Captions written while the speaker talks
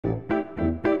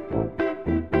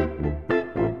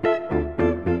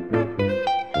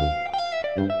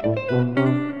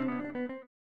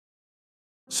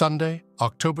Sunday,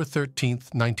 October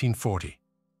 13th, 1940.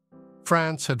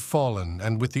 France had fallen,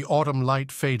 and with the autumn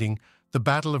light fading, the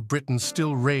Battle of Britain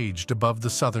still raged above the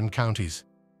southern counties.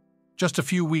 Just a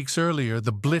few weeks earlier,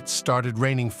 the Blitz started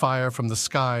raining fire from the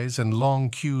skies, and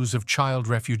long queues of child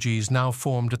refugees now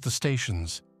formed at the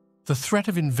stations. The threat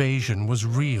of invasion was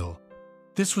real.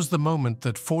 This was the moment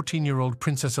that 14-year-old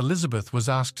Princess Elizabeth was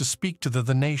asked to speak to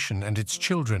the nation and its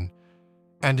children,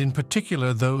 and in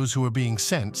particular those who were being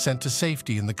sent to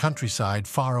safety in the countryside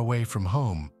far away from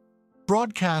home.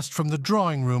 Broadcast from the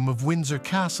drawing room of Windsor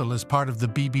Castle as part of the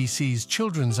BBC's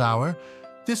Children's Hour,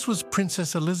 this was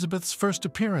Princess Elizabeth's first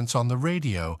appearance on the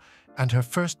radio and her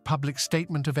first public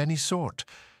statement of any sort.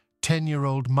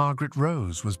 10-year-old Margaret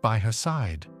Rose was by her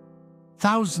side.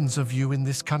 "Thousands of you in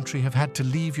this country have had to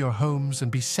leave your homes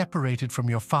and be separated from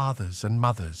your fathers and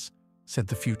mothers," said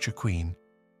the future Queen.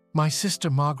 "My sister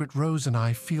Margaret Rose and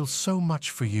I feel so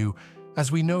much for you,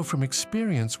 as we know from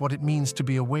experience what it means to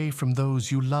be away from those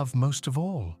you love most of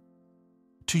all.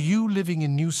 To you living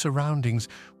in new surroundings,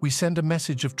 we send a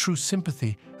message of true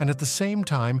sympathy, and at the same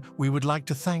time, we would like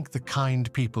to thank the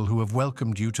kind people who have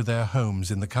welcomed you to their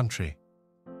homes in the country."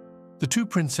 The two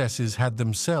princesses had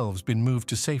themselves been moved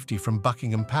to safety from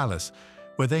Buckingham Palace,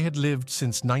 where they had lived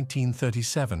since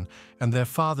 1937, and their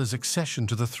father's accession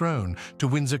to the throne, to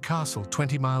Windsor Castle,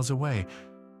 20 miles away.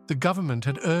 The government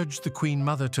had urged the Queen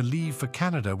Mother to leave for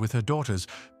Canada with her daughters,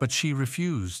 but she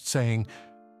refused, saying,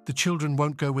 "The children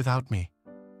won't go without me.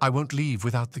 I won't leave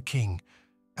without the King,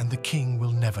 and the King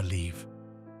will never leave."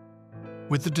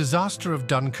 With the disaster of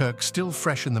Dunkirk still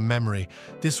fresh in the memory,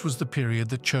 this was the period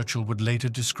that Churchill would later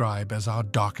describe as our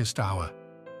darkest hour.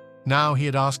 Now he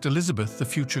had asked Elizabeth, the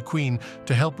future Queen,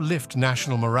 to help lift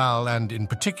national morale and, in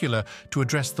particular, to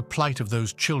address the plight of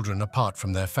those children apart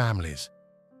from their families.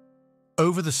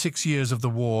 Over the 6 years of the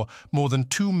war, more than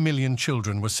 2 million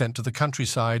children were sent to the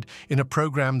countryside in a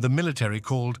program the military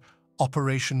called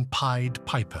Operation Pied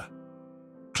Piper.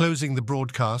 Closing the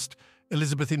broadcast,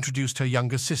 Elizabeth introduced her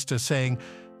younger sister, saying,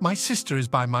 "My sister is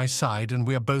by my side, and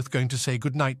we are both going to say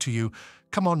good night to you.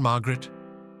 Come on, Margaret."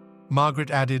 Margaret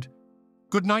added,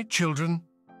 "Good night, children,"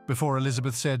 before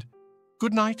Elizabeth said,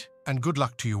 "Good night and good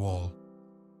luck to you all."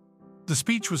 The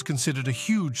speech was considered a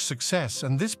huge success,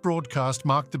 and this broadcast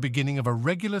marked the beginning of a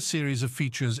regular series of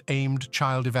features aimed at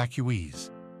child evacuees.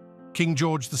 King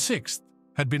George VI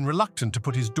had been reluctant to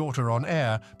put his daughter on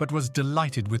air, but was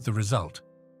delighted with the result.